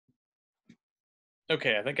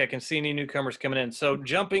Okay, I think I can see any newcomers coming in. So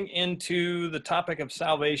jumping into the topic of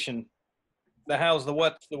salvation, the hows, the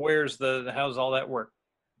whats, the wheres, the how's all that work.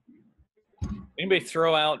 Anybody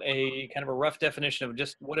throw out a kind of a rough definition of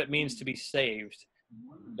just what it means to be saved?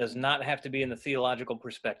 Does not have to be in the theological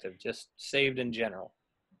perspective, just saved in general.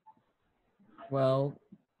 Well,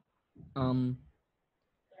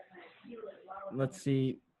 let's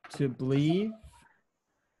see, to believe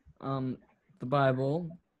the Bible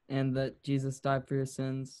and that Jesus died for your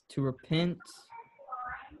sins, to repent,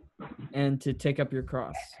 and to take up your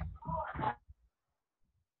cross.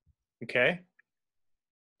 Okay.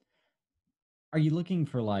 Are you looking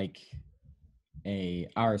for like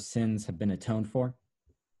our sins have been atoned for?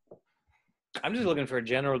 I'm just looking for a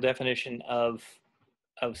general definition of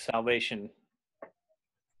salvation.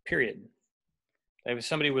 Period. If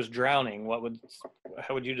somebody was drowning,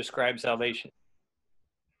 how would you describe salvation?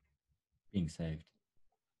 Being saved.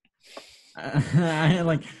 I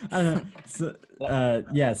don't know. So,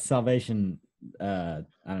 yeah, salvation. I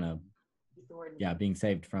don't know. Yeah, being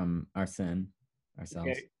saved from our sin ourselves.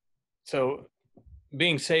 Okay. So,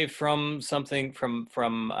 being saved from something, from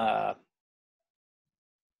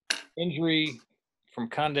injury, from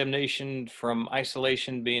condemnation, from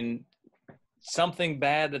isolation, being something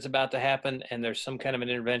bad that's about to happen, and there's some kind of an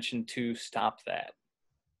intervention to stop that.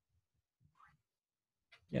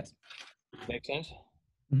 Yes. Make sense?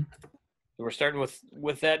 Mm-hmm. So we're starting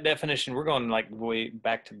with that definition. We're going like way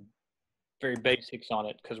back to very basics on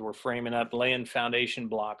it because we're framing up, laying foundation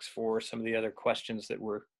blocks for some of the other questions that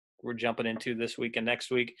we're jumping into this week and next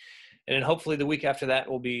week. And then hopefully the week after that,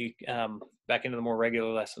 we'll be back into the more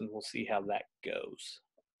regular lesson. We'll see how that goes.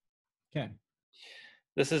 Okay.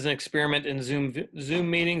 This is an experiment in Zoom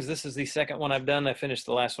meetings. This is the second one I've done. I finished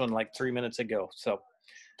the last one like 3 minutes ago. So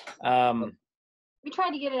we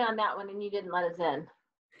tried to get it on that one and you didn't let us in.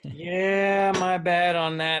 Yeah, my bad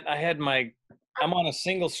on that. I'm on a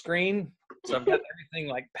single screen, so I've got everything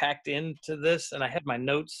like packed into this, and I had my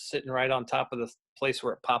notes sitting right on top of the place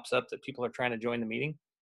where it pops up that people are trying to join the meeting.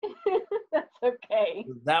 That's okay.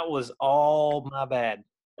 That was all my bad.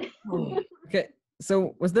 Okay,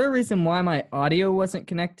 so was there a reason why my audio wasn't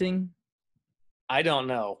connecting? I don't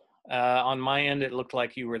know. On my end, it looked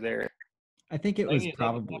like you were there. I think it was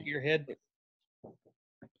probably your head. It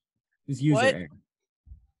was user error.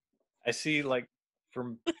 I see, like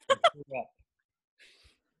from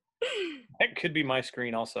that could be my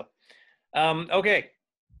screen also. Okay.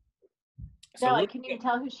 So I couldn't even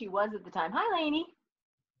tell who she was at the time. Hi, Lainey.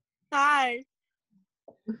 Hi.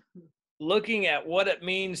 Looking at what it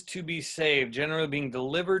means to be saved, generally being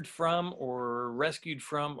delivered from or rescued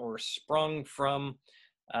from or sprung from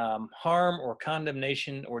harm or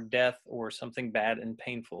condemnation or death or something bad and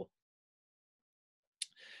painful.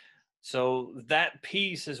 So that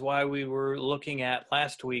piece is why we were looking at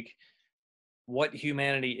last week what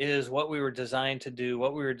humanity is, what we were designed to do,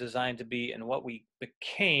 what we were designed to be, and what we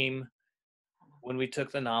became when we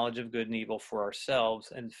took the knowledge of good and evil for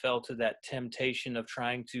ourselves and fell to that temptation of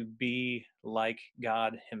trying to be like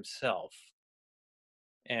God himself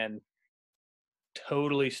and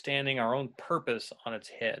totally standing our own purpose on its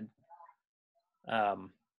head,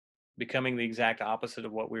 becoming the exact opposite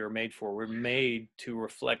of what we were made for. We're made to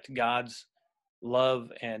reflect God's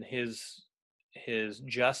love and his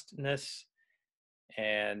justness,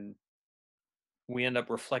 and we end up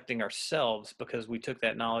reflecting ourselves because we took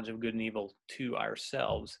that knowledge of good and evil to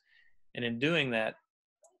ourselves. And in doing that,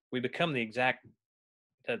 we become the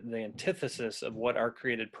antithesis of what our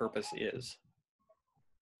created purpose is.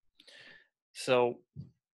 So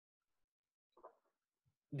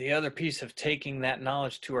the other piece of taking that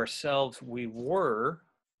knowledge to ourselves, we were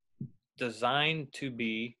designed to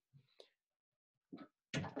be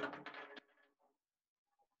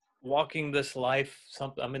walking this life.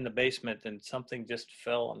 I'm in the basement and something just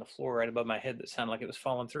fell on the floor right above my head that sounded like it was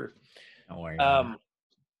falling through. Don't worry.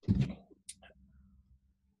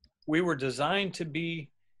 We were designed to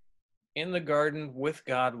be in the garden with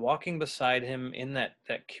God, walking beside him in that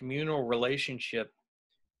communal relationship.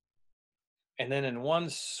 And then in one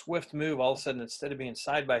swift move, all of a sudden, instead of being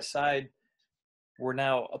side by side, we're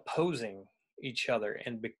now opposing each other.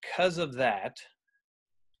 And because of that,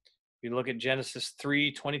 we look at Genesis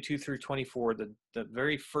 3:22 through 24, the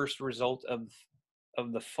very first result of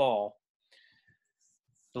the fall.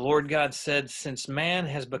 The Lord God said, since man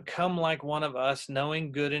has become like one of us,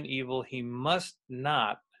 knowing good and evil, he must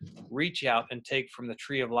not reach out and take from the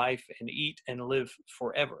tree of life and eat and live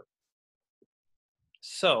forever.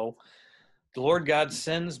 So the Lord God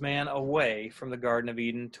sends man away from the Garden of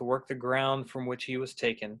Eden to work the ground from which he was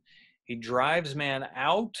taken. He drives man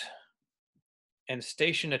out and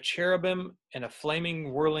station a cherubim and a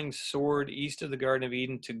flaming whirling sword east of the Garden of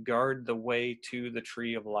Eden to guard the way to the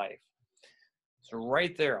tree of life. So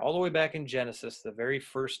right there, all the way back in Genesis, the very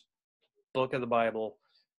first book of the Bible,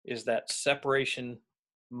 is that separation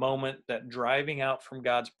moment, that driving out from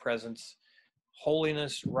God's presence.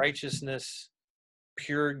 Holiness, righteousness,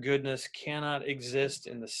 pure goodness cannot exist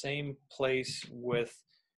in the same place with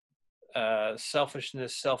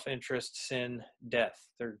selfishness, self-interest, sin, death.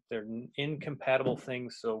 They're incompatible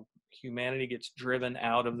things, so humanity gets driven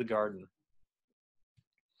out of the garden.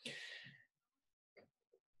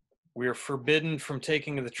 We are forbidden from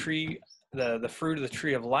taking the tree, the fruit of the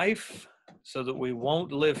tree of life, so that we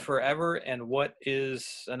won't live forever. And what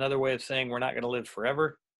is another way of saying we're not going to live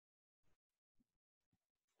forever?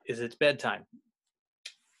 Is it's bedtime.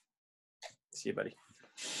 See you, buddy.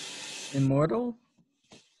 Immortal?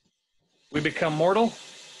 We become mortal?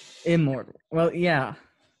 Immortal. Well, yeah.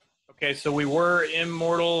 Okay, so we were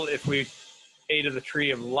immortal if we ate of the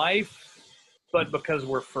tree of life, but because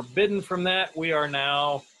we're forbidden from that, we are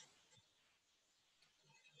now...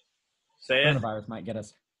 Say it. Coronavirus might get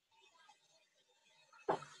us.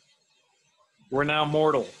 We're now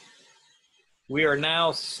mortal. We are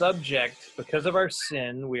now subject, because of our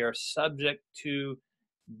sin, we are subject to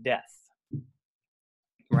death.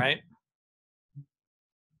 Right?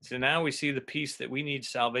 So now we see the piece that we need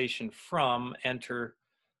salvation from enter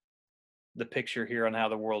the picture here on how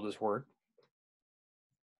the world is worked.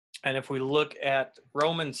 And if we look at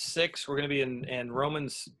Romans 6, we're going to be in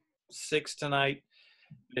Romans 6 tonight.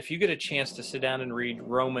 If you get a chance to sit down and read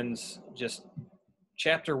Romans, just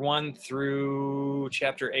chapter 1 through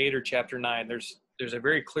chapter 8 or chapter 9, there's a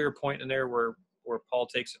very clear point in there where Paul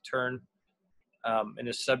takes a turn in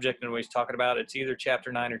his subject and what he's talking about. It's either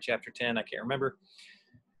chapter 9 or chapter 10, I can't remember.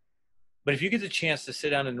 But if you get the chance to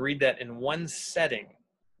sit down and read that in one setting,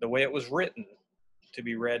 the way it was written to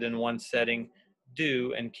be read in one setting,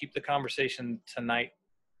 do, and keep the conversation tonight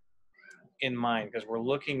in mind, because we're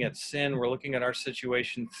looking at sin, we're looking at our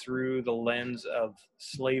situation through the lens of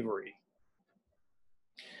slavery.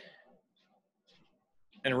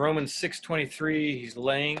 In Romans 6:23, he's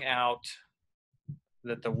laying out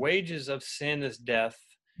that the wages of sin is death,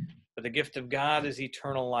 but the gift of God is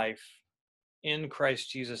eternal life in Christ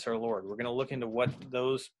Jesus our Lord. We're going to look into what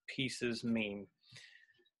those pieces mean.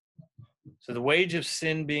 So the wage of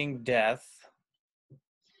sin being death,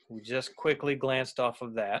 we just quickly glanced off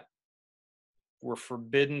of that. We're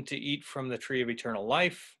forbidden to eat from the tree of eternal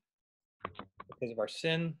life because of our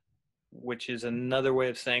sin, which is another way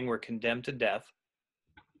of saying we're condemned to death.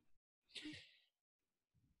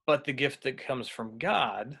 But the gift that comes from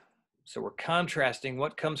God, so we're contrasting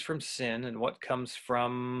what comes from sin and what comes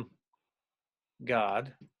from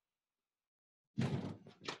God.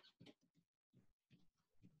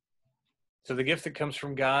 So the gift that comes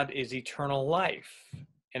from God is eternal life.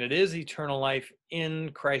 And it is eternal life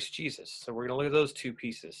in Christ Jesus. So we're going to look at those two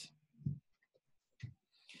pieces.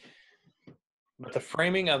 But the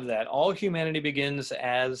framing of that, all humanity begins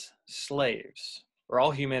as slaves, or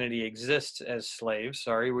all humanity exists as slaves.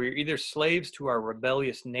 We're either slaves to our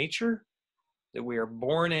rebellious nature that we are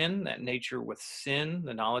born in, that nature with sin,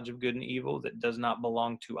 the knowledge of good and evil that does not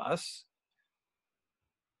belong to us,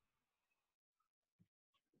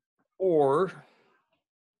 or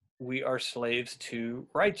we are slaves to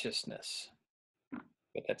righteousness.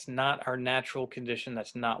 But that's not our natural condition.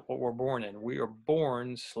 That's not what we're born in. We are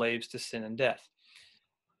born slaves to sin and death.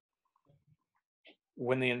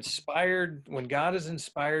 When God is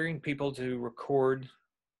inspiring people to record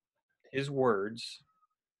his words,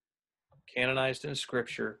 canonized in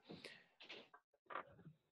Scripture,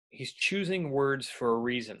 he's choosing words for a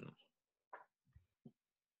reason.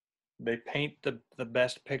 They paint the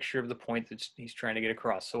best picture of the point that he's trying to get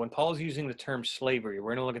across. So when Paul's using the term slavery,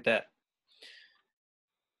 we're going to look at that,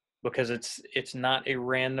 because it's not a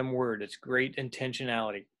random word. It's great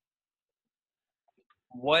intentionality.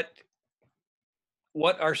 What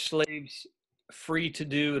are slaves free to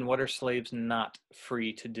do, and what are slaves not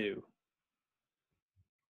free to do?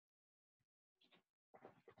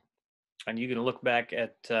 And you can look back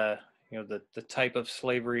at the type of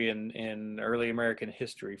slavery in early American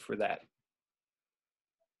history for that.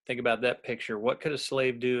 Think about that picture. What could a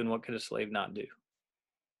slave do, and what could a slave not do?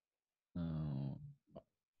 Oh,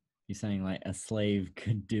 you're saying like a slave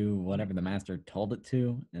could do whatever the master told it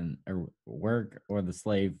to, and or work, or the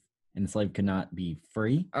slave could not be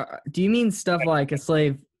free? Do you mean stuff like a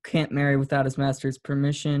slave can't marry without his master's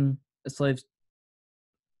permission?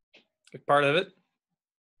 Part of it.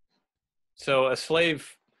 So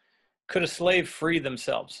could a slave free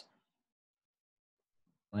themselves?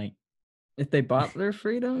 Like, if they bought their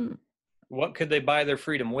freedom? What could they buy their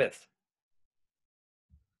freedom with?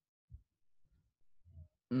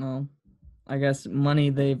 No, I guess money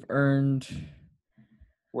they've earned.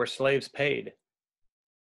 Were slaves paid?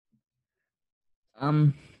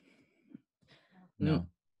 No. No.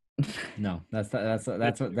 That's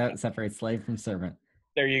what that separates slave from servant.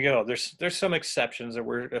 There you go. There's some exceptions. There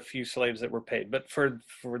were a few slaves that were paid, but for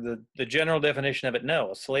the general definition of it,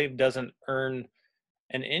 no. A slave doesn't earn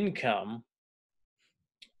an income.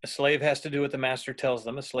 A slave has to do what the master tells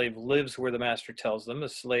them. A slave lives where the master tells them. A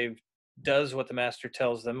slave does what the master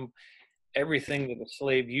tells them. Everything that the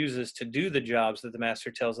slave uses to do the jobs that the master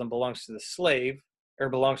tells them belongs to the slave, or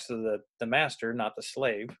belongs to the master, not the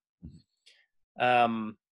slave.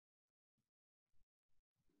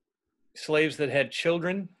 Slaves that had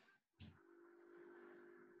children,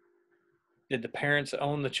 did the parents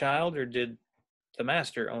own the child, or did the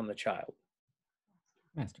master own the child?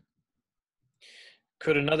 Master.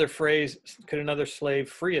 Could another slave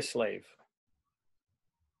free a slave?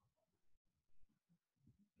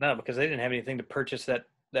 No, because they didn't have anything to purchase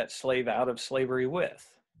that slave out of slavery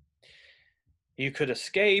with. You could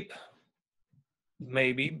escape,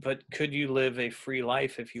 maybe, but could you live a free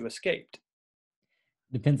life if you escaped?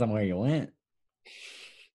 Depends on where you went.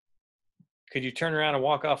 Could you turn around and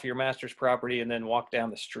walk off your master's property and then walk down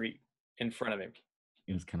the street in front of him?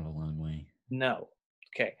 It was kind of a long way. No.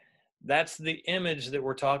 Okay. That's the image that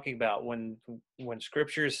we're talking about when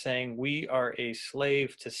Scripture is saying we are a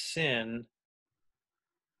slave to sin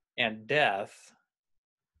and death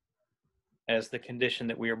as the condition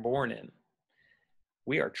that we are born in.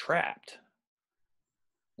 We are trapped.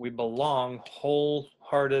 We belong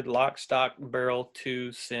wholehearted, lock, stock, barrel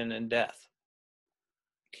to sin and death.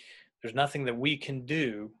 There's nothing that we can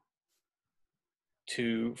do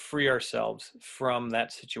to free ourselves from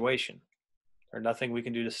that situation. There's nothing we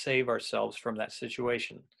can do to save ourselves from that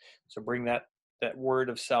situation. So bring that word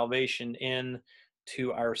of salvation in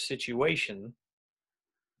to our situation.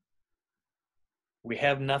 We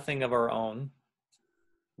have nothing of our own.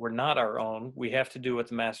 We're not our own. We have to do what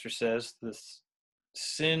the master says. This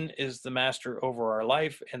sin is the master over our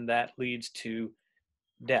life, and that leads to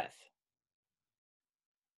death.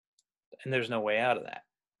 And there's no way out of that.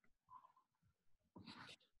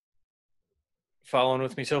 Following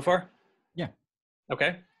with me so far? Yeah.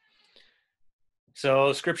 Okay.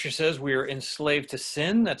 So Scripture says we are enslaved to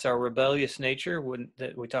sin. That's our rebellious nature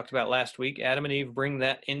that we talked about last week. Adam and Eve bring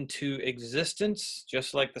that into existence,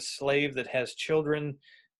 just like the slave that has children.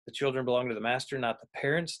 The children belong to the master, not the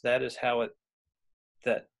parents. That is how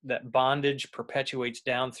that bondage perpetuates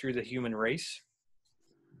down through the human race,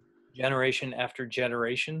 generation after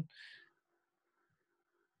generation.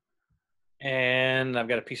 And I've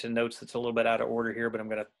got a piece of notes that's a little bit out of order here, but I'm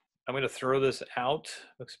gonna throw this out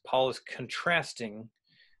because Paul is contrasting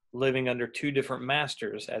living under two different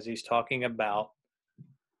masters as he's talking about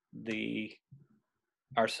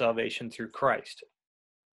our salvation through Christ.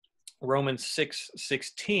 Romans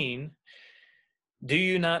 6:16. Do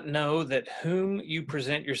you not know that whom you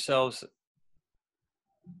present yourselves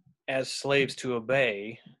as slaves to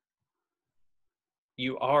obey,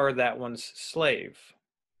 you are that one's slave,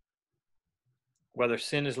 whether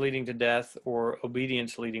sin is leading to death or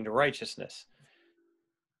obedience leading to righteousness?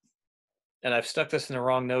 And I've stuck this in the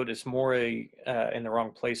wrong note. It's more in the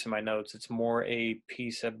wrong place in my notes. It's more a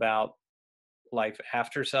piece about life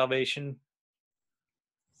after salvation.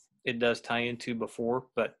 It does tie into before,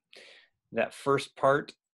 but that first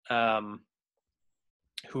part,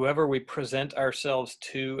 whoever we present ourselves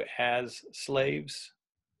to as slaves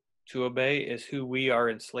to obey is who we are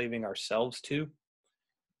enslaving ourselves to,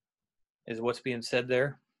 is what's being said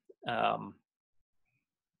there.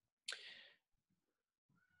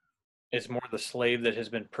 Is more the slave that has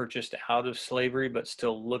been purchased out of slavery but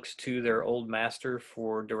still looks to their old master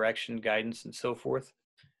for direction, guidance, and so forth.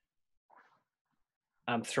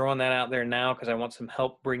 I'm throwing that out there now because I want some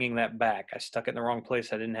help bringing that back. I stuck it in the wrong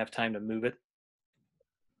place. I didn't have time to move it.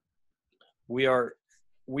 We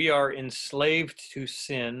are enslaved to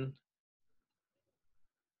sin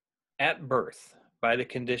at birth by the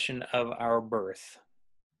condition of our birth.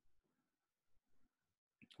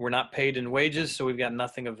 We're not paid in wages, so we've got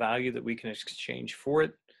nothing of value that we can exchange for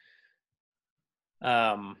it.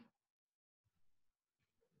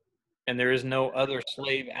 And there is no other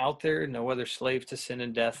slave out there, no other slave to sin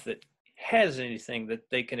and death that has anything that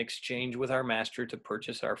they can exchange with our master to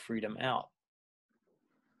purchase our freedom out.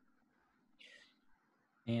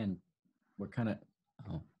 And we're kind of...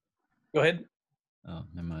 Oh. Go ahead. Oh,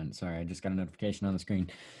 never mind. Sorry, I just got a notification on the screen.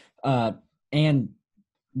 And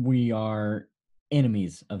we are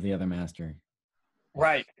enemies of the other master.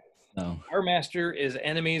 Right. So Our master is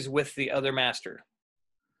enemies with the other master.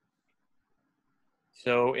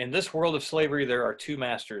 So in this world of slavery, there are two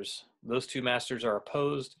masters. Those two masters are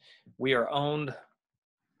opposed. We are owned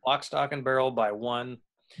lock, stock, and barrel by one,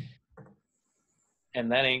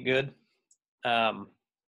 and that ain't good. And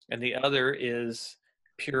the other is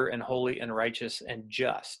pure and holy and righteous and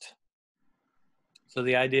just. So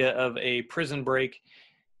the idea of a prison break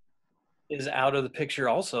is out of the picture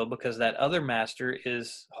also, because that other master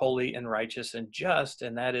is holy and righteous and just,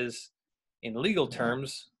 and that is, in legal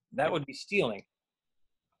terms, that would be stealing.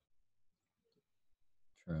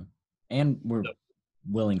 true. And we're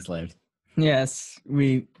willing slaves. Yes,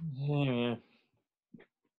 we.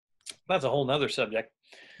 That's a whole nother subject.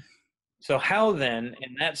 So how then,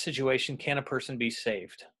 in that situation, can a person be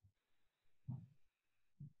saved?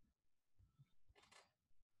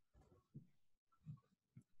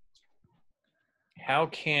 How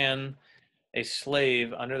can a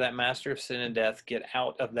slave under that master of sin and death get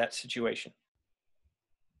out of that situation?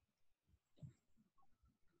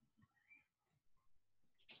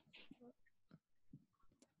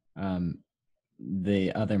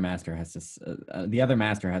 The other master has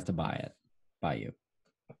to buy you.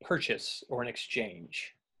 A purchase or an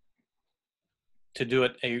exchange. To do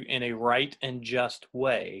it in a right and just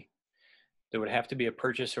way, there would have to be a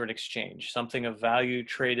purchase or an exchange, something of value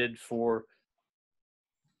traded for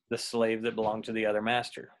the slave that belonged to the other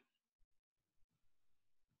master.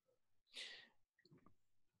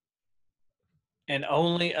 And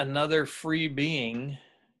only another free being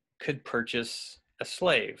could purchase a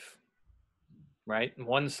slave, right?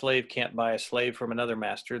 One slave can't buy a slave from another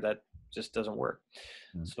master. That just doesn't work.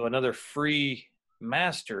 So another free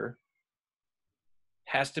master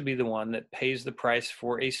has to be the one that pays the price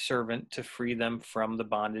for a servant to free them from the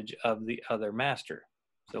bondage of the other master.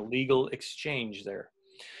 It's a legal exchange there.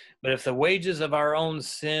 But if the wages of our own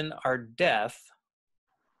sin are death,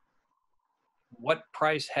 what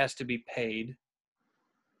price has to be paid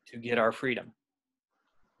to get our freedom?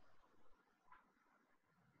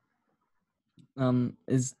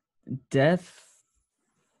 Is death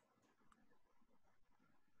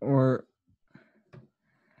or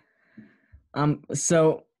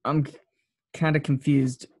so I'm kind of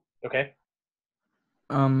confused. Okay.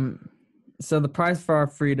 So the price for our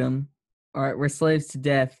freedom, all right, we're slaves to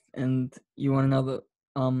death, and you want to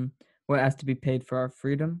know what has to be paid for our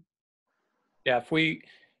freedom? Yeah, if we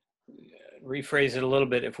rephrase it a little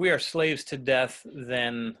bit, if we are slaves to death,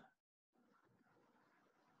 then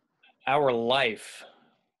our life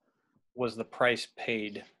was the price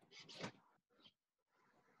paid.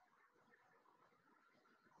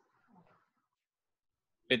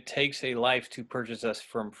 It takes a life to purchase us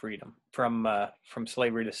from freedom, from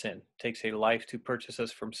slavery to sin. It takes a life to purchase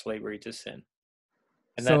us from slavery to sin.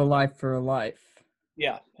 And so a life for a life.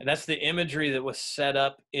 Yeah, and that's the imagery that was set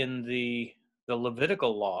up in the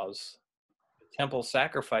Levitical laws. The temple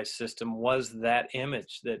sacrifice system was that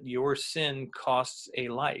image, that your sin costs a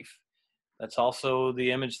life. That's also the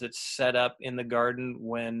image that's set up in the garden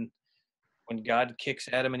when God kicks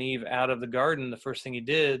Adam and Eve out of the garden. The first thing he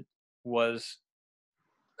did was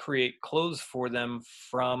create clothes for them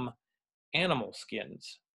from animal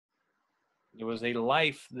skins. It was a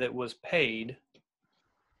life that was paid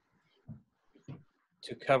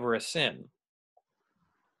to cover a sin.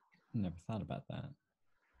 Never thought about that.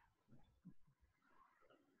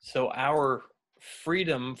 So our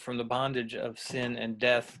freedom from the bondage of sin and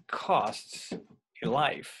death costs a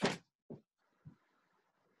life.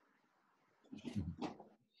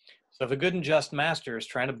 So if a good and just master is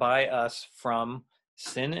trying to buy us from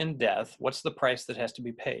sin and death, what's the price that has to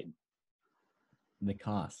be paid? The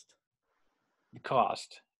cost. The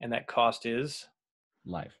cost. And that cost is?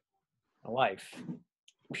 Life. A life.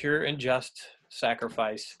 Pure and just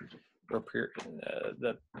sacrifice, or pure,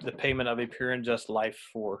 the payment of a pure and just life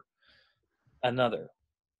for another.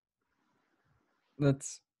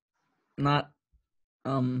 That's not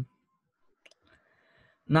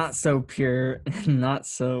so pure, not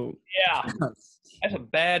so. Yeah, that's a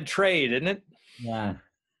bad trade, isn't it? Yeah,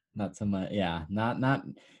 not so much. Yeah, not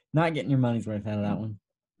getting your money's worth out of that one.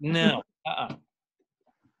 No.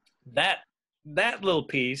 That little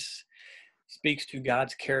piece speaks to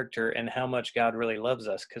God's character and how much God really loves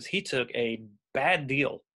us, because he took a bad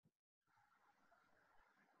deal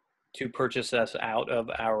to purchase us out of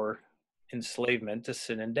our enslavement to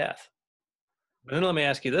sin and death. But then let me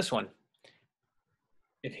ask you this one.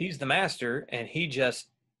 If he's the master and he just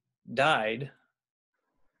died,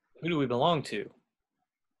 who do we belong to?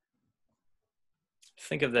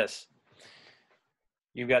 Think of this.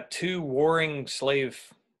 You've got two warring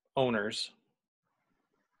slave owners,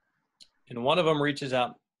 and one of them reaches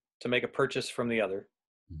out to make a purchase from the other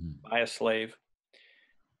Mhm. by a slave.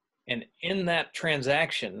 And in that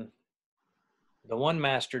transaction, the one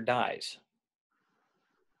master dies.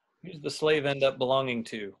 Who's the slave end up belonging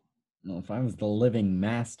to? Well, if I was the living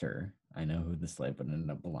master, I know who the slave would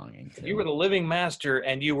end up belonging to. If you were the living master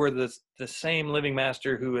and you were the same living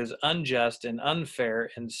master who is unjust and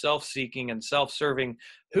unfair and self-seeking and self-serving,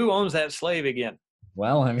 who owns that slave again?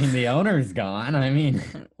 Well, I mean, the owner's gone. I mean,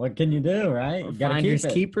 what can you do, right? You gotta Finders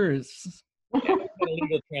keep it. keepers. Yeah, we had a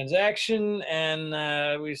legal transaction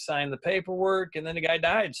and we signed the paperwork and then the guy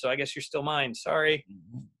died. So I guess you're still mine. Sorry.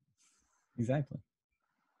 Exactly.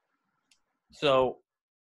 So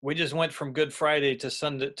we just went from Good Friday to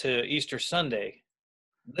Sunday to Easter Sunday.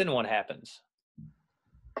 Then what happens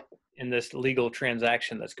in this legal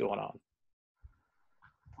transaction that's going on?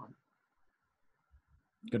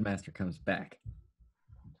 Good master comes back.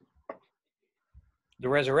 The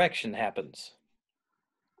resurrection happens.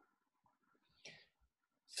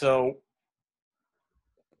 So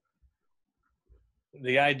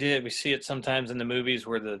the idea, we see it sometimes in the movies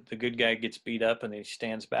where the good guy gets beat up and he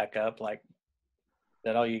stands back up, like, is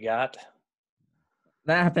that all you got?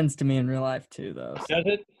 That happens to me in real life too, though. So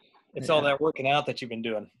Does it? It's all Yeah. that working out that you've been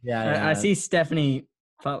doing. Yeah, I see Stephanie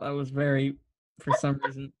thought that was very, for some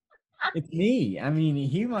reason. it's me. I mean,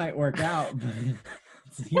 he might work out, but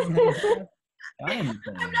he's not done I'm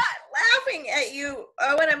anything. not laughing at you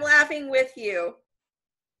when I'm laughing with you.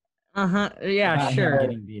 Yeah, About him sure,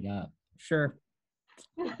 getting beat up. sure.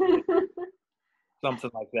 Something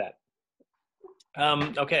like that.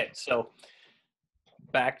 Okay, so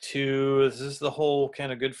back to, this is the whole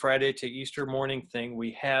kind of Good Friday to Easter morning thing.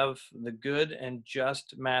 We have the good and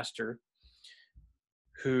just master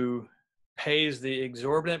who pays the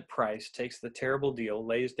exorbitant price, takes the terrible deal,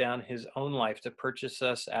 lays down his own life to purchase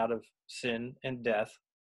us out of sin and death,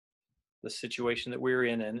 the situation that we're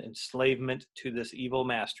in, enslavement to this evil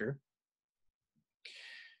master.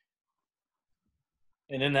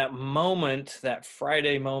 And in that moment, that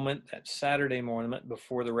Friday moment, that Saturday moment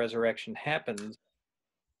before the resurrection happens,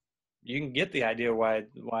 you can get the idea why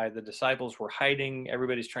the disciples were hiding.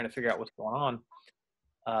 Everybody's trying to figure out what's going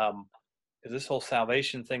on. Because this whole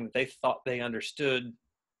salvation thing that they thought they understood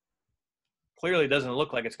clearly doesn't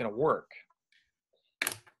look like it's going to work.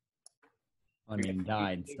 I mean,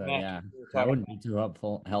 died. Big So master yeah, we were that talking wouldn't be too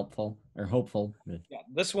helpful or hopeful. But Yeah,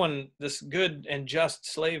 this one, this good and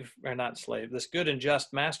just slave, or not slave, this good and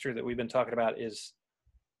just master that we've been talking about is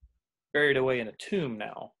buried away in a tomb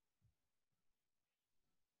now.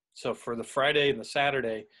 So for the Friday and the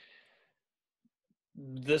Saturday,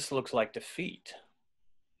 this looks like defeat.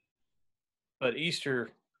 But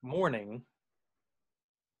Easter morning,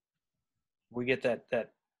 we get that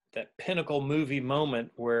pinnacle movie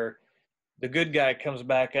moment where the good guy comes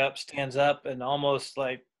back up, stands up, and almost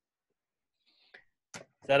like, is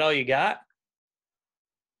that all you got?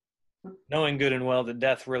 Knowing good and well that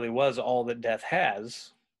death really was all that death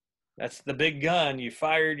has. That's the big gun. You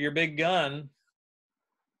fired your big gun.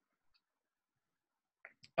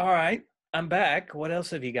 All right, I'm back. What else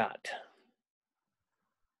have you got?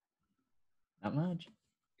 not much.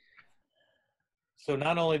 So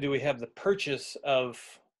not only do we have the purchase of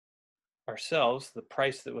ourselves, the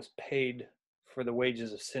price that was paid for the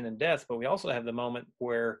wages of sin and death, but we also have the moment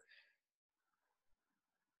where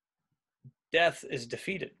death is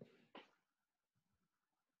defeated.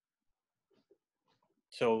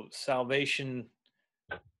 So salvation,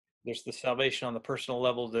 there's the salvation on the personal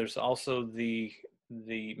level. There's also the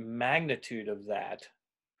magnitude of that.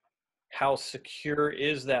 How secure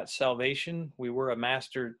is that salvation? We were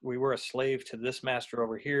a slave to this master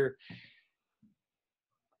over here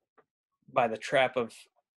by the trap of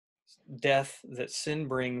death that sin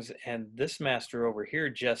brings, and this master over here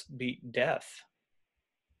just beat death.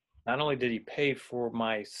 Not only did he pay for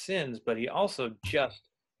my sins, but he also just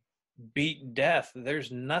beat death.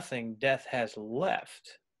 There's nothing death has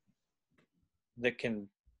left that can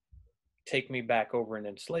take me back over in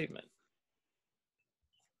enslavement.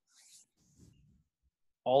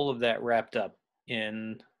 All of that wrapped up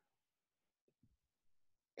in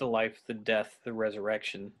the life, the death, the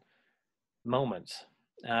resurrection moments.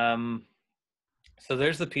 So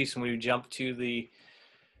there's the piece when we jump to the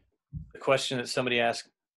question that somebody asked,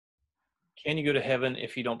 can you go to heaven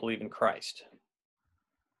if you don't believe in Christ?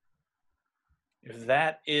 If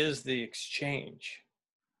that is the exchange,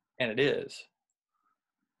 and it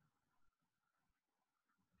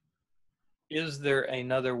is there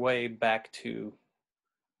another way back to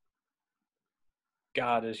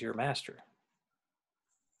God as your master?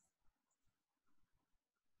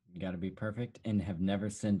 You got to be perfect and have never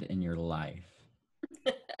sinned in your life.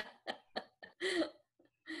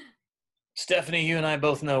 Stephanie, you and I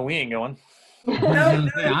both know we ain't going. No,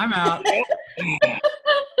 Yeah, I'm out.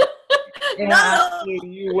 no.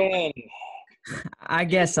 You win. I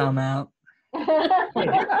guess I'm out. Yeah,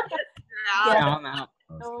 I'm out.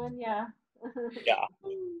 Going, yeah. Yeah.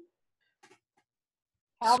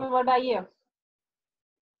 Calvin, what about you?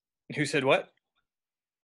 Who said what?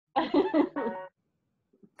 I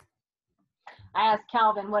asked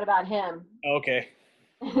Calvin, what about him? Okay.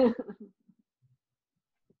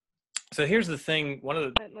 So here's the thing. One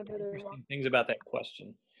of the interesting things about that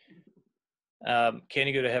question. Can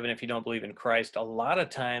you go to heaven if you don't believe in Christ? A lot of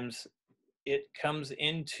times it comes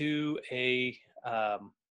into a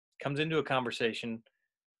conversation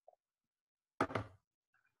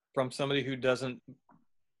from somebody who doesn't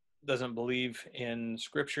believe in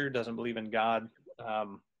Scripture, doesn't believe in God.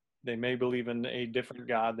 They may believe in a different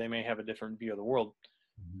God. They may have a different view of the world.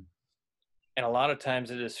 Mhm. And a lot of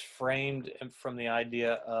times it is framed from the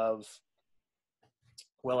idea of,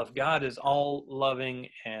 well, if God is all loving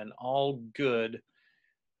and all good,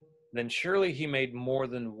 then surely he made more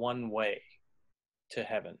than one way to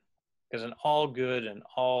heaven. Because an all good and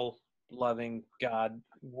all loving God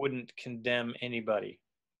wouldn't condemn anybody.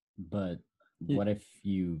 But what if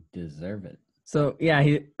you deserve it? So yeah,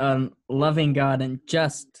 he loving God and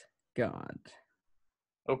just God.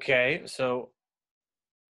 Okay, so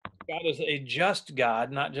God is a just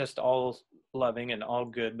God, not just all loving and all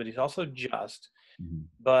good, but he's also just. Mhm.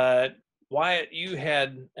 But Wyatt, you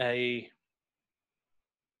had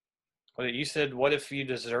you said, what if you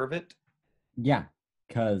deserve it? Yeah,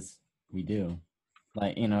 because we do.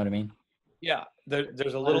 Like, you know what I mean? Yeah, there's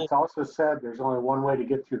a But little, it's also said there's only one way to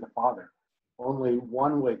get to the Father. Only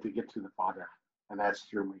one way to get to the Father, and that's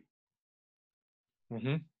through me.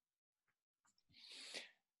 Mhm.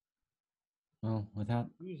 Well, without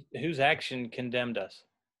Whose action condemned us?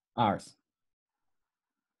 ours.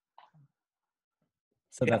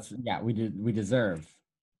 So Yeah. that's we deserve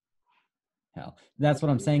hell. That's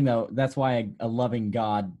what I'm saying though. That's why a loving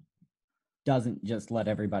God doesn't just let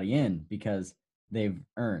everybody in because they've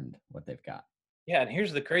earned what they've got. Yeah, and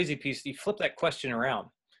here's the crazy piece. You flip that question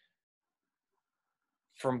around.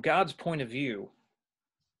 From God's point of view,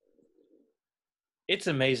 it's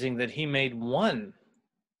amazing that he made one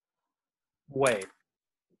way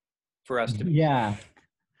for us to be. Yeah.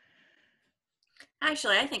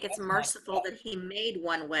 Actually, I think it's merciful that he made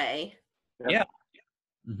one way. Yeah.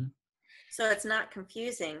 hmm So it's not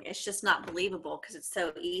confusing. It's just not believable because it's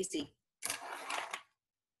so easy.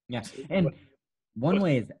 Yeah. And one what's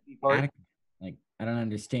way is part? adequate. Like, I don't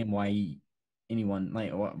understand why anyone,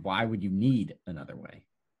 like, why would you need another way?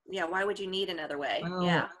 Yeah, why would you need another way? Well,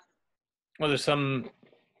 Yeah. Well,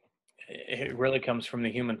 it really comes from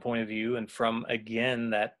the human point of view and from, again,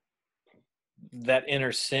 that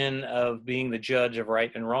inner sin of being the judge of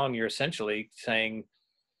right and wrong. You're essentially saying,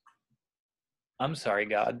 I'm sorry,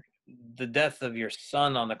 God, the death of your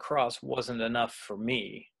son on the cross wasn't enough for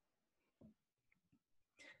me.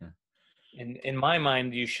 In my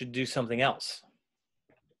mind, you should do something else.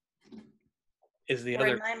 Is the Or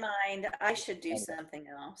other, in my mind, I should do something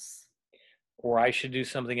else. or I should do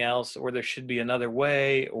something else, or there should be another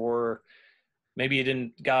way, or maybe you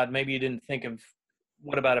didn't think of,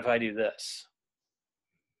 what about if I do this?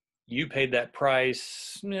 You paid that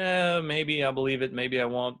price. Yeah, maybe I'll believe it, maybe I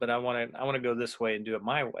won't, but I want to go this way and do it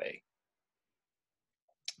my way.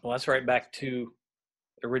 Well, that's right back to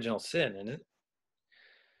original sin, isn't it?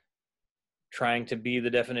 Trying to be the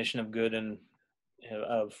definition of good and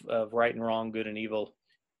of right and wrong, good and evil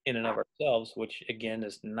in and of ourselves, which again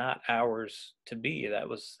is not ours to be. That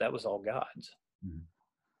was all God's. Mhm.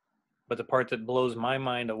 But the part that blows my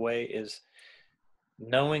mind away is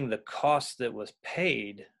knowing the cost that was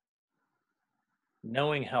paid,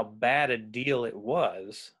 knowing how bad a deal it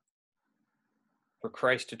was for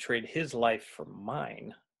Christ to trade his life for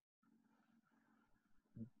mine,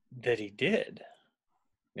 that he did.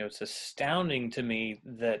 It's astounding to me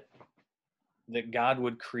that God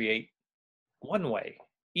would create one way,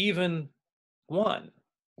 even one,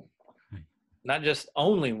 not just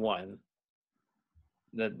only one.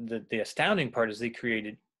 The astounding part is he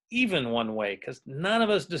created even one way, because none of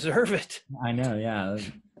us deserve it. I know. Yeah.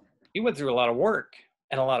 He went through a lot of work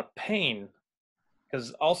and a lot of pain.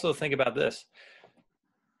 Because also think about this.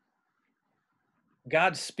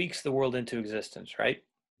 God speaks the world into existence, right?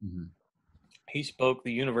 Mhm. He spoke,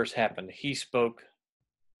 the universe happened. He spoke,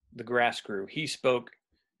 the grass grew. He spoke,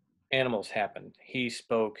 animals happened. He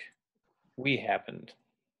spoke, we happened.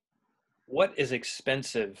 What is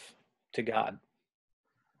expensive to God?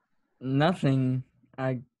 nothing,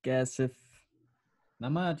 I guess. If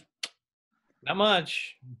Not much. Not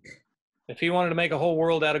much. If he wanted to make a whole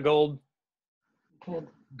world out of gold, Kid.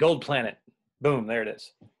 Gold planet. Boom, there it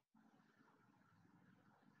is.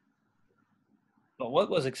 But what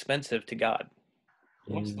was expensive to God?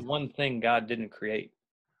 What's the one thing God didn't create?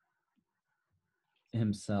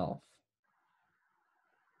 Himself.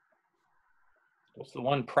 What's the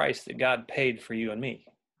one price that God paid for you and me?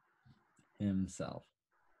 Himself.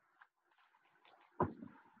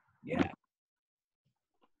 Yeah.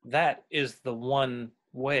 That is the one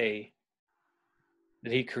way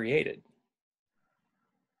that he created.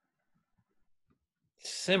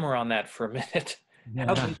 Simmer on that for a minute.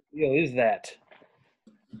 How Yeah. big a deal is that?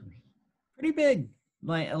 Pretty big.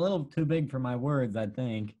 Like a little too big for my words, I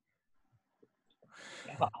think.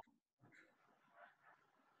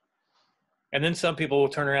 And then some people will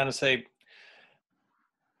turn around and say,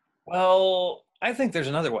 well, I think there's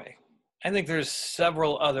another way. I think there's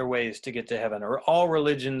several other ways to get to heaven, or all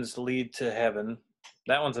religions lead to heaven.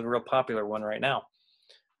 That one's a real popular one right now.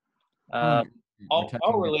 We're All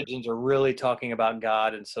touching religions are really talking about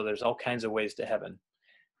God, and so there's all kinds of ways to heaven.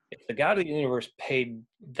 If the God of the universe paid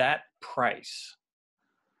that price,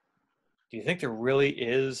 do you think there really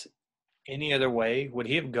is any other way? Would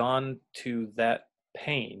he have gone to that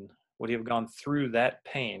pain? Would he have gone through that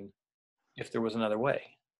pain if there was another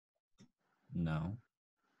way? No.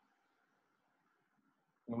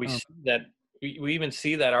 We Oh. see that we even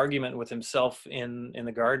see that argument with himself in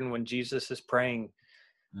the garden when Jesus is praying,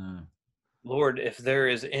 Lord, if there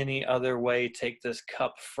is any other way, take this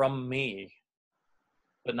cup from me,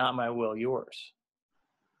 but not my will, yours.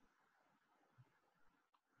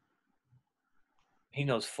 He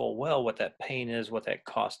knows full well what that pain is, what that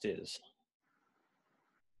cost is.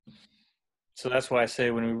 So that's why I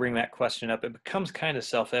say when we bring that question up, it becomes kind of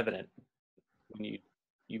self-evident when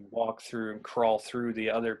you walk through and crawl through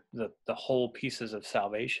the whole pieces of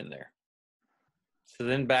salvation there. So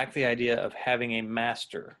then back the idea of having a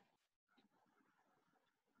master.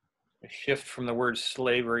 A shift from the word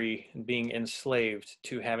slavery, being enslaved,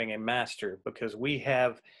 to having a master, because we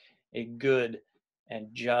have a good and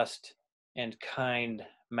just and kind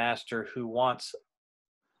master who wants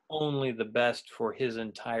only the best for his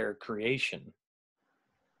entire creation.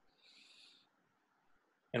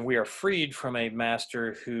 And we are freed from a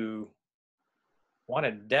master who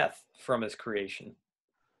wanted death from his creation,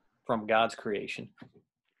 from God's creation,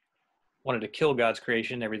 wanted to kill God's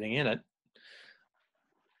creation, everything in it.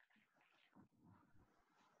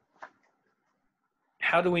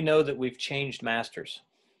 How do we know that we've changed masters?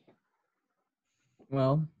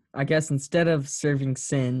 Well, I guess instead of serving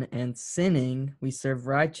sin and sinning, we serve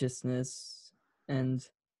righteousness, and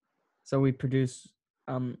so we produce.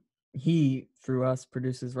 He through us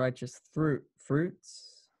produces righteous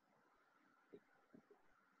fruits.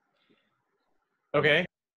 Okay.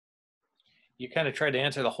 You kind of tried to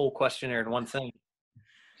answer the whole questionnaire in one thing,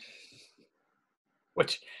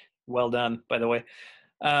 which, well done, by the way.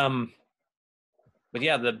 But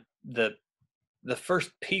yeah, the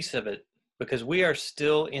first piece of it, because we are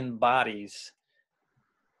still in bodies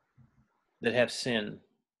that have sin.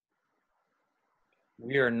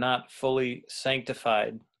 We are not fully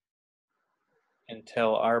sanctified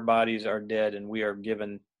until our bodies are dead and we are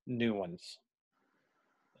given new ones,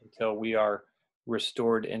 until we are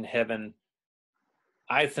restored in heaven.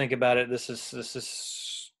 I think about it, this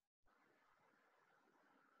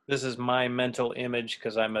is my mental image,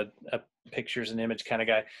 because I'm a pictures and image kind of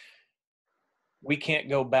guy. We can't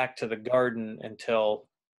go back to the garden until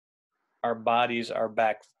our bodies are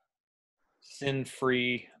back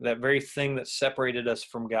sin-free. That very thing that separated us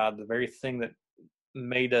from God, the very thing that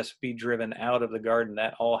made us be driven out of the garden,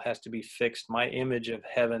 that all has to be fixed. My image of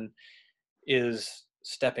heaven is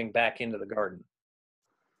stepping back into the garden.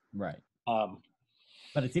 Right.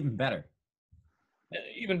 But it's even better.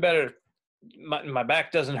 Even better. My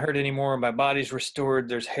back doesn't hurt anymore. My body's restored.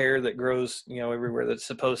 There's hair that grows, everywhere that's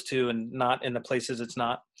supposed to, and not in the places it's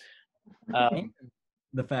not. And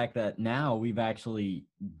the fact that now we've actually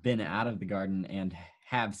been out of the garden and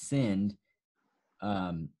have sinned,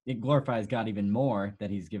 it glorifies God even more that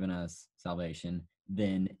he's given us salvation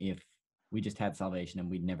than if we just had salvation and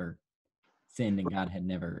we'd never sinned and God had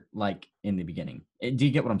never, like in the beginning. Do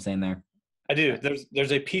you get what I'm saying there? I do.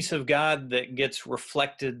 There's a piece of God that gets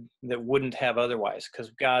reflected that wouldn't have otherwise, because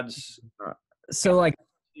God's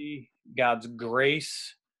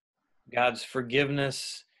grace, God's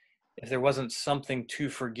forgiveness. If there wasn't something to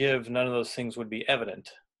forgive, none of those things would be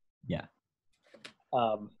evident. Yeah.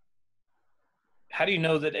 How do you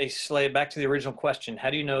know that a slave? Back to the original question. How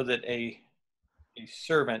do you know that a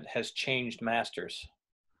servant has changed masters?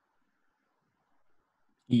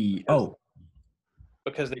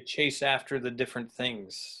 Because they chase after the different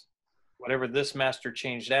things. whatever this master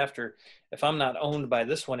changed after, if I'm not owned by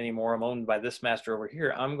this one anymore, I'm owned by this master over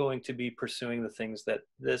here, I'm going to be pursuing the things that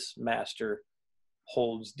this master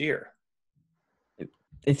holds dear.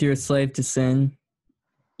 If you're a slave to sin,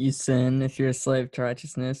 you sin. If you're a slave to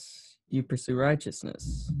righteousness, you pursue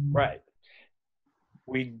righteousness. Right.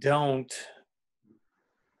 We don't.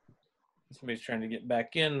 Somebody's trying to get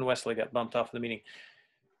back in. Wesley got bumped off of the meeting.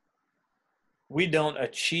 We don't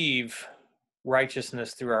achieve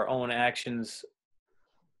righteousness through our own actions,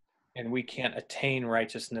 and we can't attain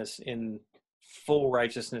righteousness in full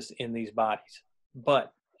righteousness in these bodies.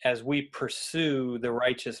 But as we pursue the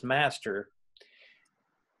righteous master,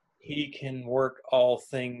 he can work all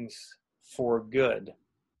things for good.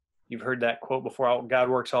 You've heard that quote before, God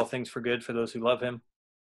works all things for good for those who love him.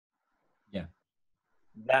 Yeah.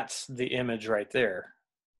 That's the image right there.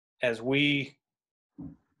 As we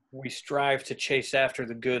strive to chase after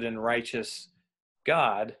the good and righteous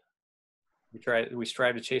God, we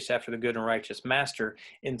strive to chase after the good and righteous master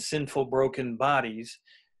in sinful, broken bodies,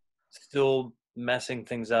 still messing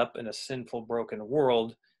things up in a sinful, broken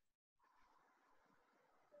world.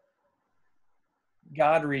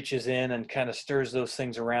 God reaches in and kind of stirs those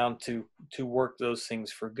things around to work those things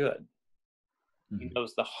for good. Mm-hmm. He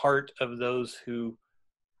knows the heart of those who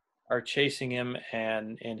are chasing him,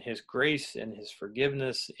 and in his grace and his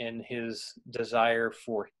forgiveness and his desire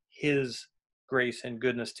for his grace and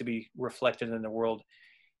goodness to be reflected in the world,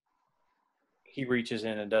 he reaches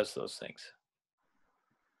in and does those things.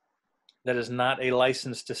 That is not a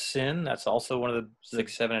license to sin. That's also one of the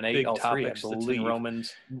 6, 7, and 8 topics that's in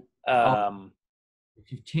Romans.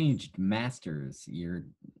 If you've changed masters, you're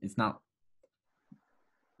not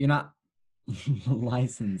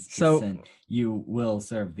licensed to sin. You will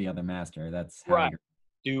serve the other master. That's how right.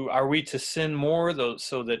 Are we to sin more though,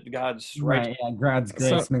 so that God's right? Yeah, God's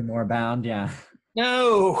grace may more abound. Yeah.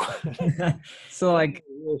 No. So like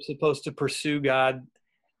we're supposed to pursue God,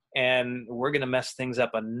 and we're going to mess things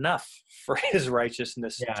up enough for his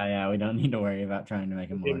righteousness. Yeah. We don't need to worry about trying to make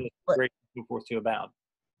him more. Great forth to abound.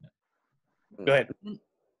 Go ahead.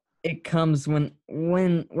 It comes when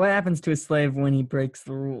what happens to a slave when he breaks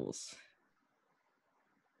the rules?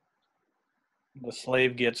 The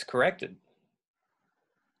slave gets corrected.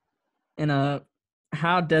 And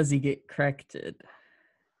how does he get corrected?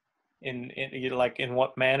 In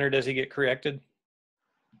what manner does he get corrected?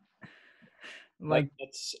 Like,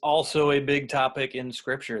 it's also a big topic in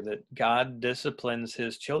Scripture that God disciplines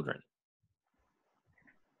his children.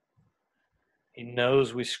 He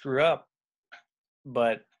knows we screw up,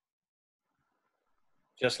 but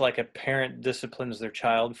just like a parent disciplines their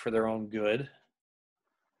child for their own good,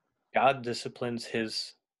 God disciplines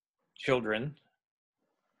his children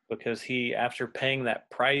because he, after paying that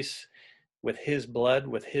price with his blood,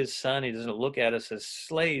 with his son, he doesn't look at us as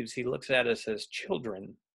slaves. He looks at us as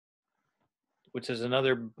children, which is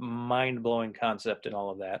another mind-blowing concept in all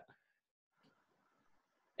of that.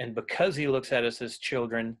 And because he looks at us as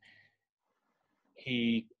children,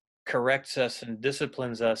 he corrects us and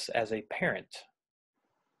disciplines us as a parent,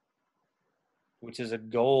 which is a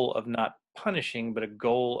goal of not punishing, but a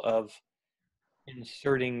goal of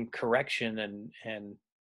inserting correction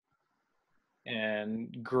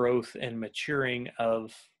and growth and maturing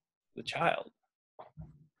of the child.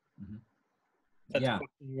 Mm-hmm. That's the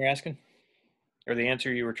question you're asking? Or the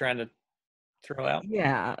answer you were trying to throw out?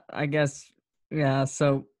 Yeah, I guess. Yeah,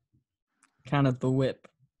 so kind of the whip.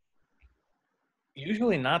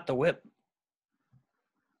 Usually not the whip.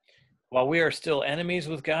 While we are still enemies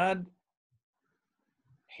with God,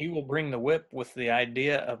 he will bring the whip with the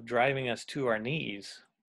idea of driving us to our knees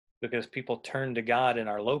because people turn to God in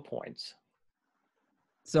our low points.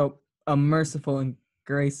 So a merciful and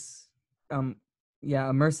grace, a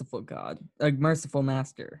merciful God, a merciful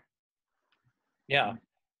master. Yeah,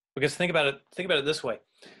 because think about it this way.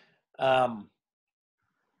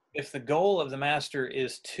 If the goal of the master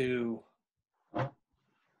is to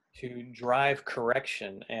drive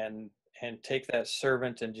correction and take that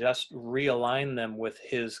servant and just realign them with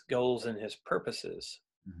his goals and his purposes.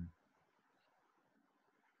 Mm-hmm.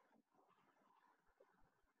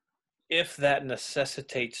 If that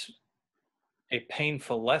necessitates a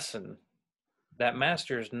painful lesson, that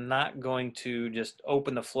master is not going to just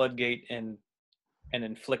open the floodgate and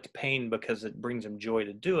inflict pain because it brings him joy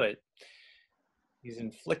to do it. He's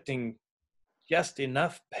inflicting just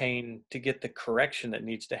enough pain to get the correction that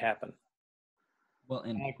needs to happen. Well,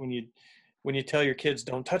 and like when you tell your kids,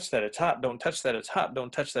 don't touch that, it's hot, don't touch that, it's hot,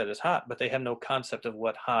 don't touch that, it's hot, but they have no concept of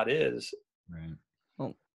what hot is. Right.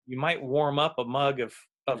 Well, you might warm up a mug of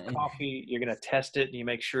coffee, you're going to test it, and you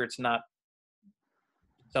make sure it's not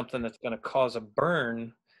something that's going to cause a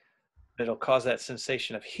burn It'll cause that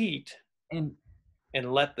sensation of heat, And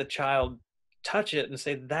and let the child touch it and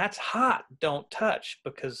say, that's hot, don't touch,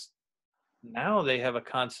 because now they have a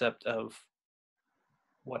concept of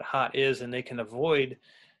what hot is, and they can avoid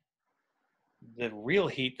the real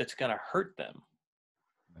heat that's going to hurt them.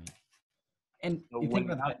 right. And So you when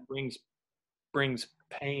think about God that. brings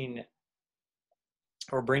pain,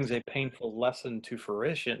 or brings a painful lesson to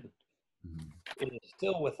fruition, Mhm. it is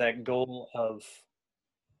still with that goal of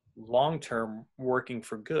long-term working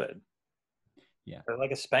for good. Yeah. Or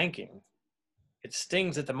like a spanking. It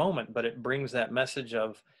stings at the moment, but it brings that message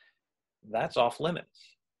of that's off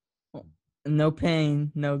limits. No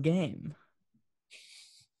pain, no game.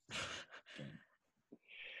 Yeah.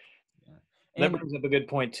 That And brings up a good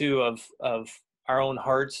point too of our own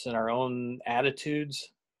hearts and our own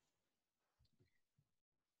attitudes.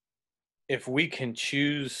 If we can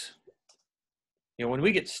choose, when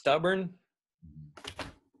we get stubborn,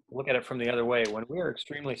 look at it from the other way. When we are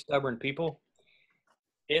extremely stubborn people,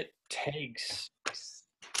 it takes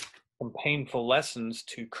some painful lessons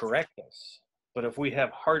to correct us. But if we have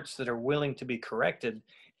hearts that are willing to be corrected,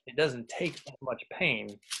 it doesn't take that much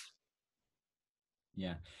pain.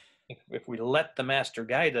 yeah. If we let the master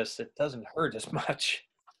guide us, it doesn't hurt as much.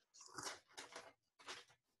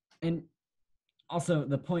 And also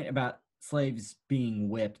the point about slaves being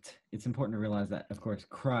whipped, it's important to realize that, of course,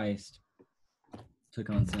 Christ took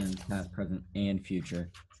on sins past, present, and future.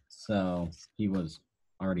 So he was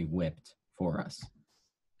already whipped for us.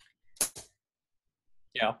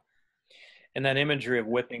 Yeah. And that imagery of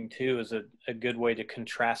whipping too is a good way to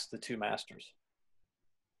contrast the two masters.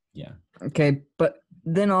 Yeah. Okay, but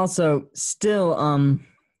then also still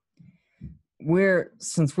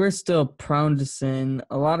since we're still prone to sin,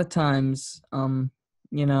 a lot of times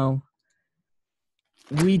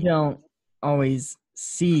we don't always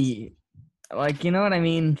see, like, you know what I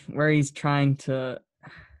mean, where he's trying to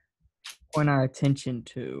point our attention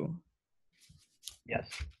to. Yes.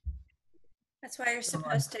 That's why you're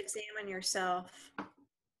supposed to examine yourself.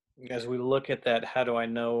 As we look at that, how do I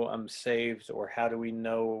know I'm saved, or how do we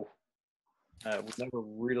know? We never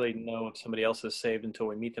really know if somebody else is saved until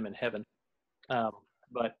we meet them in heaven.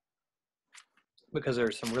 But because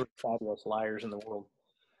there's some really fabulous liars in the world.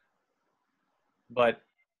 But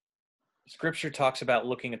Scripture talks about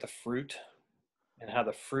looking at the fruit, and how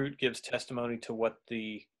the fruit gives testimony to what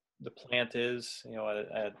the plant is.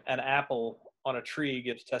 An apple on a tree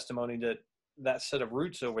gives testimony that set of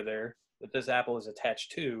roots over there that this apple is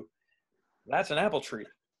attached to, that's an apple tree.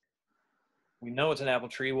 We know it's an apple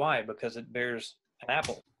tree. Why? Because it bears an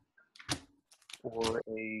apple. Or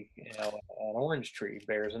an orange tree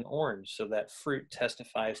bears an orange. So that fruit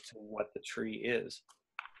testifies to what the tree is.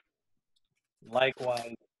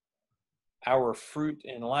 Likewise, our fruit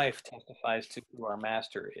in life testifies to who our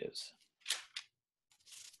master is.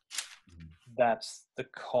 That's the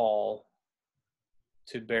call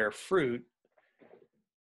to bear fruit.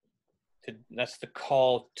 That's the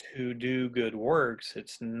call to do good works.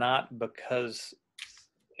 It's not because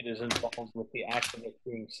it is involved with the act of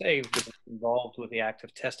being saved, but it's involved with the act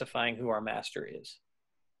of testifying who our master is.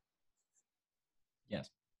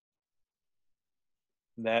 Yes.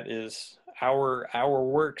 That is our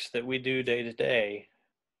works that we do day to day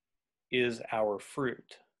is our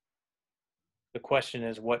fruit. The question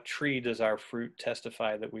is, what tree does our fruit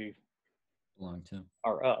testify that we Belong to.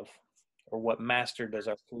 are of? Or what master does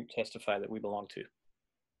our fruit testify that we belong to?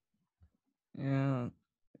 Yeah.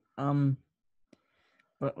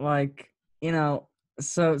 But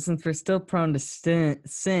so since we're still prone to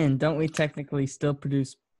sin, don't we technically still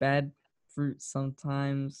produce bad fruit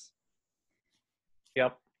sometimes?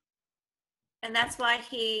 Yep. And that's why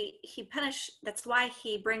that's why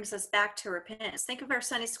he brings us back to repentance. Think of our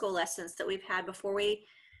Sunday school lessons that we've had before we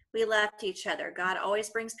left each other. God always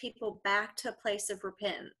brings people back to a place of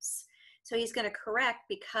repentance. So he's going to correct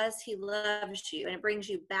because he loves you, and it brings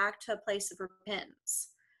you back to a place of repentance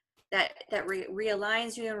that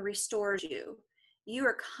realigns you and restores you. You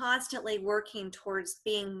are constantly working towards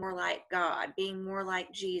being more like God, being more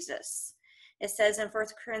like Jesus. It says in 1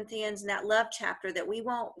 Corinthians, in that love chapter, that we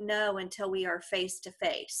won't know until we are face to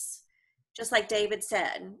face. Just like David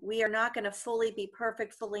said, we are not going to fully be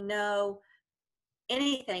perfect, fully know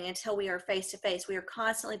anything until we are face to face. We are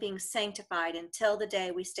constantly being sanctified until the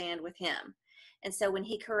day we stand with him. And so when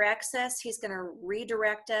he corrects us, he's going to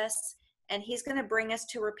redirect us, and he's going to bring us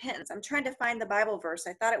to repentance. I'm trying to find the Bible verse.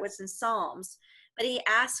 I thought it was in Psalms, but he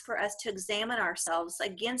asks for us to examine ourselves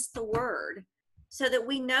against the word so that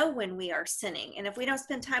we know when we are sinning. And if we don't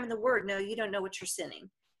spend time in the word, no, you don't know what you're sinning.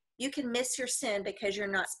 You can miss your sin because you're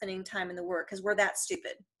not spending time in the word, because we're that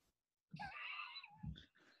stupid.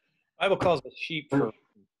 Bible calls us sheep for,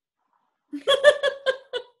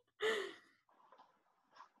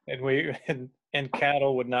 and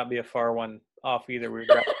cattle would not be a far one off either. We were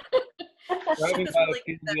driving That's by really a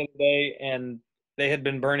field the other day, and they had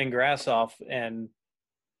been burning grass off, and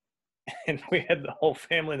we had the whole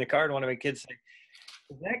family in the car, and one of my kids said,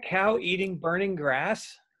 "Is that cow eating burning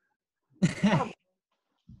grass?"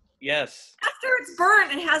 Yes. After it's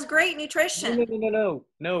burnt, it has great No, nutrition.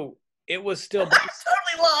 no. It was still I'm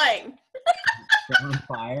totally lying. On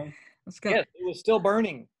fire. Let's go. yes, it was still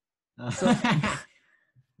burning. That's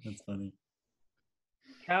funny.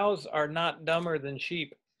 Cows are not dumber than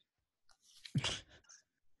sheep.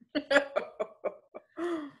 They're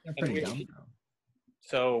pretty we- dumb though.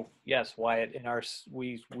 So yes, Wyatt,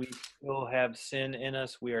 we still have sin in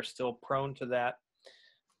us. We are still prone to that.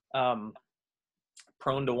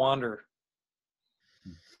 Prone to wander.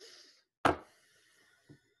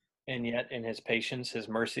 And yet in his patience, his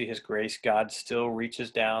mercy, his grace, God still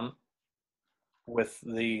reaches down with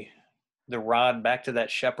the rod, back to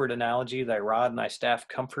that shepherd analogy, thy rod and thy staff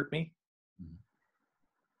comfort me.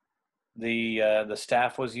 The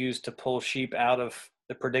staff was used to pull sheep out of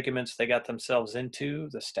the predicaments they got themselves into.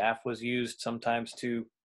 The staff was used sometimes to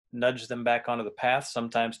nudge them back onto the path,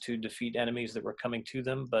 sometimes to defeat enemies that were coming to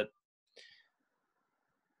them. But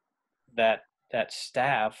that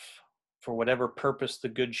staff, for whatever purpose the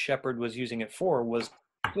good shepherd was using it for, was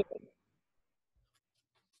good.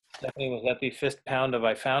 Stephanie, was that the fifth pound of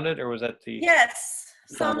I found it, or was that the... Yes.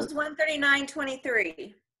 Psalms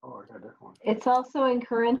 139:23. Oh, I got that one. It's also in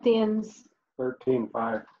Corinthians.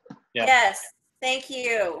 13:5. Yeah. Yes. Thank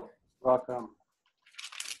you. Welcome.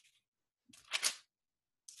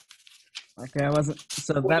 Okay, I wasn't.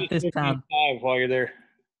 So What that is this time. 15:5 while you're there?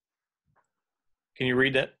 Can you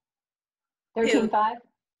read that, 13:5.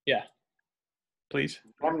 please?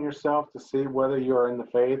 Examine yourself to see whether you are in the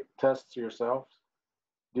faith. Test yourself.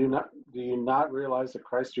 Do you not realize that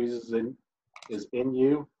Christ Jesus is in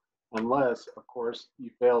you, unless, of course, you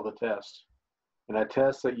fail the test. And I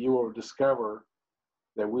test that you will discover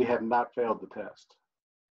that we have not failed the test.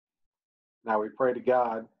 Now we pray to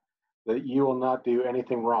God that you will not do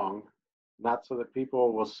anything wrong, not so that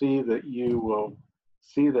people will see that you will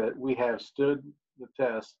see that we have stood the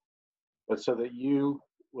test, but so that you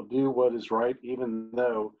will do what is right, even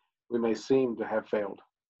though we may seem to have failed.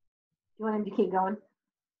 You want him to keep going?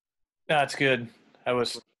 No, it's good. I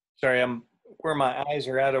was sorry. I'm where my eyes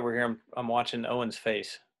are at over here. I'm watching Owen's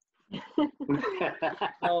face.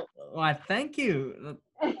 Well, why, thank you.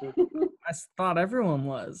 I thought everyone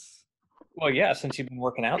was. Well, yeah, since you've been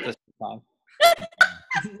working out this time.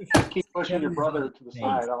 Keep pushing your brother to the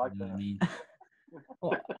side. I like You know what I that. mean?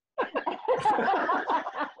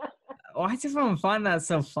 Well, I just don't find that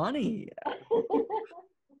so funny.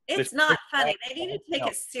 It's not funny. They need to take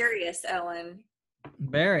it serious, Owen.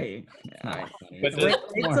 Very. It's not funny. But It's Wait, the-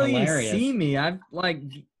 wait more till you hilarious. see me. I've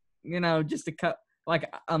just a cut. I've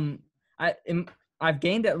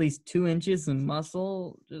gained at least 2 inches in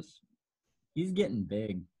muscle. Just He's getting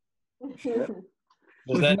big. Does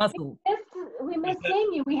with that muscle. We miss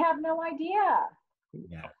seeing you. We have no idea.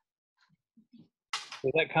 Yeah.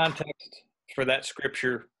 does that context for that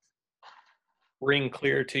scripture ring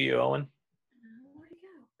clear to you, Owen? Where'd he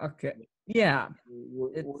go? Okay. Yeah.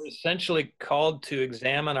 We're It's- essentially called to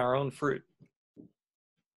examine our own fruit.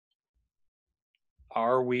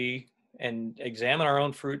 Are we, and examine our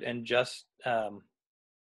own fruit and just,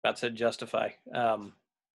 about said justify,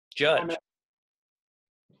 judge.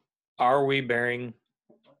 Are we bearing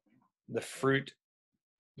the fruit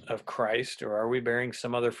of Christ, or are we bearing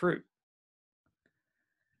some other fruit?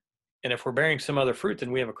 And if we're bearing some other fruit,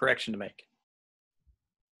 then we have a correction to make.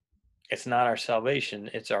 It's not our salvation,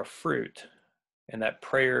 it's our fruit. And that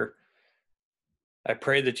prayer, I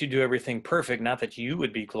pray that you do everything perfect, not that you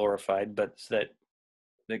would be glorified, but that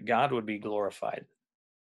God would be glorified.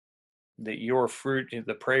 That your fruit,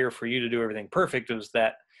 the prayer for you to do everything perfect was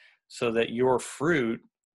that so that your fruit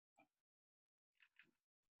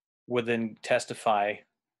would then testify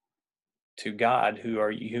to God who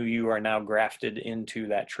you are now grafted into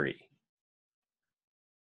that tree.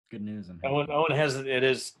 Good news. Owen has, it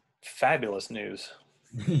is fabulous news.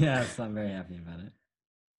 Yes, I'm very happy about it.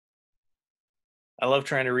 I love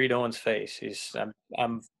trying to read Owen's face.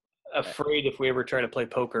 I'm afraid if we ever try to play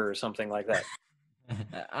poker or something like that.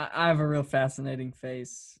 I have a real fascinating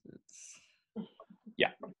face.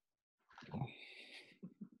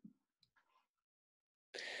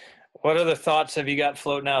 What other thoughts have you got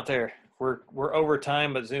floating out there? We're over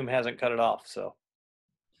time, but Zoom hasn't cut it off. So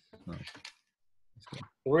Oh,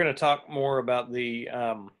 we're going to talk more about the.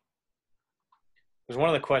 Because one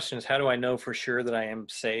of the questions, how do I know for sure that I am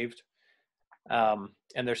saved?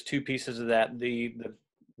 And there's two pieces of that. The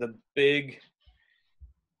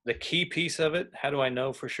key piece of it, how do I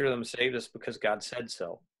know for sure that I'm saved? Is because God said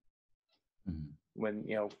so. Mhm.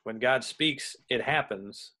 When God speaks, it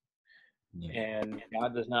happens. Yeah. And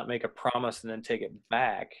God does not make a promise and then take it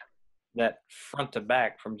back. That front to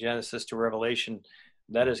back, from Genesis to Revelation,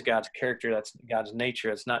 that is God's character. That's God's nature.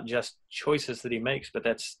 It's not just choices that he makes, but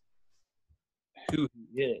that's who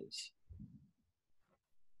he is.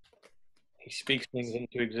 He speaks things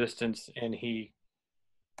into existence, and he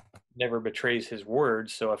never betrays his word.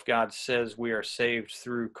 So if God says we are saved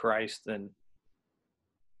through Christ, then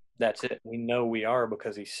that's it. We know we are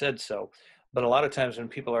because he said so. But a lot of times when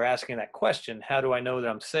people are asking that question, how do I know that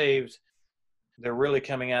I'm saved? They're really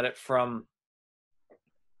coming at it from,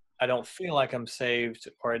 I don't feel like I'm saved,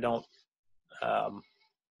 or I don't,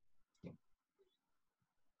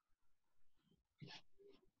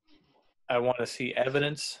 I want to see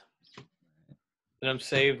evidence that I'm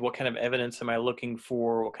saved. What kind of evidence am I looking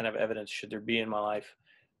for? What kind of evidence should there be in my life?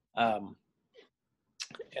 And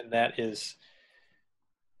that is,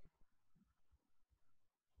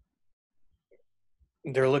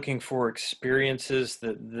 they're looking for experiences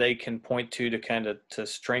that they can point to kind of to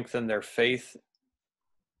strengthen their faith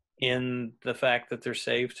in the fact that they're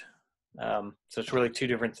saved. So it's really two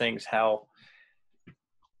different things. How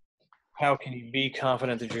can you be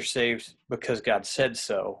confident that you're saved because God said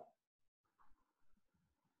so?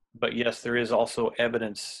 But yes, there is also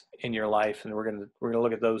evidence in your life, and we're gonna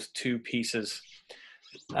look at those two pieces,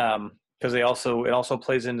 because it also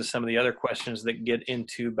plays into some of the other questions that get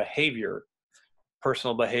into behavior,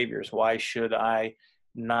 personal behaviors. Why should I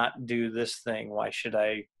not do this thing? Why should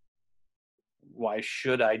I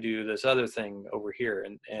do this other thing over here?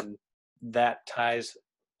 And that ties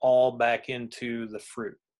all back into the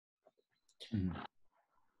fruit. Mhm.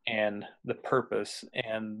 And the purpose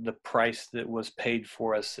and the price that was paid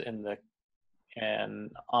for us, and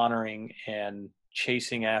honoring and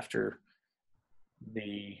chasing after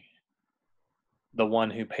the one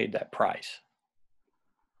who paid that price,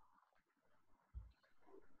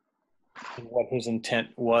 and what his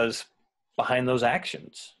intent was behind those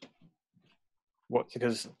actions.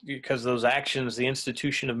 Because those actions, the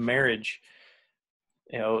institution of marriage,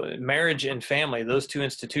 marriage and family, those two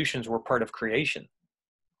institutions were part of creation.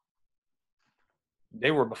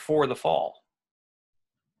 They were before the fall.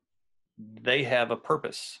 They have a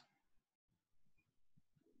purpose.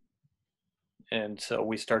 And so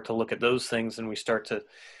we start to look at those things, and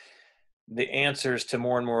the answers to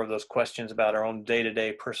more and more of those questions about our own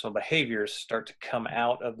day-to-day personal behaviors start to come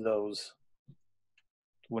out of those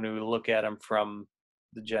when we look at them from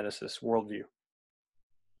the Genesis worldview.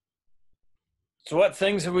 So what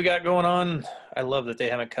things have we got going on? I love that they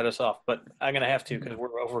haven't cut us off, but I'm going to have to because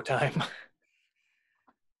we're over time.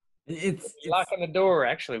 It's Locking the door.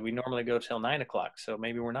 Actually, we normally go till 9 o'clock, so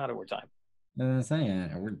maybe we're not over time.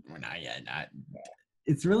 saying we're not yet.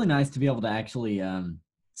 It's really nice to be able to actually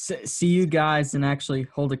See you guys and actually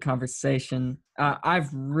hold a conversation. I've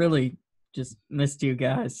really just missed you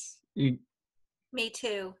guys. Me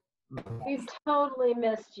too. We've totally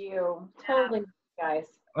missed you. Totally, missed you guys.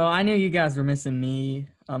 Well, I knew you guys were missing me.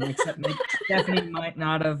 Except maybe Stephanie might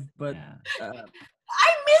not have, but yeah.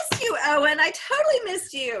 I missed you, Owen. I totally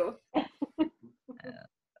missed you.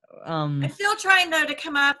 I feel trying though to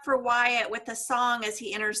come up for Wyatt with a song as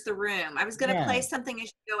he enters the room. I was going to play something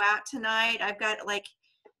as you go out tonight. I've got a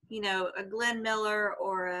Glenn Miller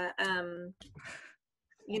or a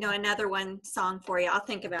another one song for you. I'll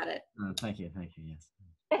think about it. Thank you. Yes,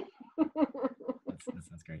 that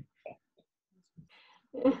sounds great.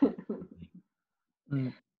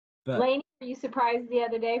 But Lainey, were you surprised the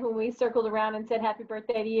other day when we circled around and said happy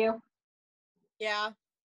birthday to you? Yeah.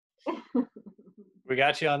 We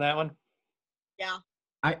got you on that one? Yeah.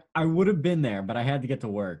 I would have been there, but I had to get to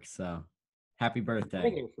work, so happy I think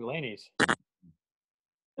birthday. it was for Laney's.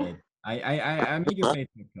 I made your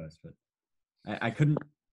Facebook post, but I couldn't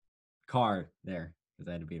car there because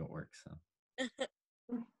I had to be at work. So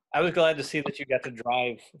I was glad to see that you got to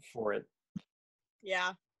drive for it,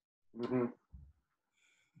 Yeah. Mm-hmm.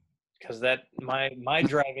 because my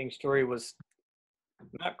driving story was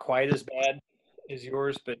not quite as bad as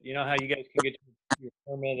yours, but you know how you guys can get your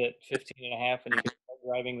permit at 15 and a half and you can start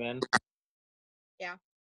driving then? Yeah.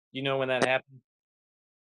 You know when that happened?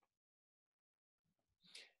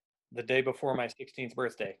 The day before my 16th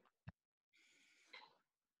birthday.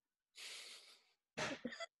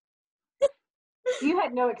 You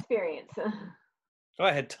had no experience. So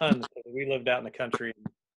I had tons, because we lived out in the country.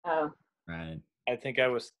 Oh. right. I think I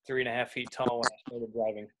was 3.5 feet tall when I started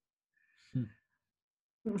driving.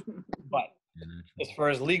 But as far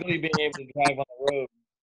as legally being able to drive on the road,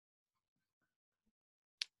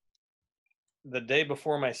 the day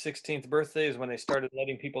before my 16th birthday is when they started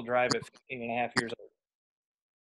letting people drive at 15 and a half years old.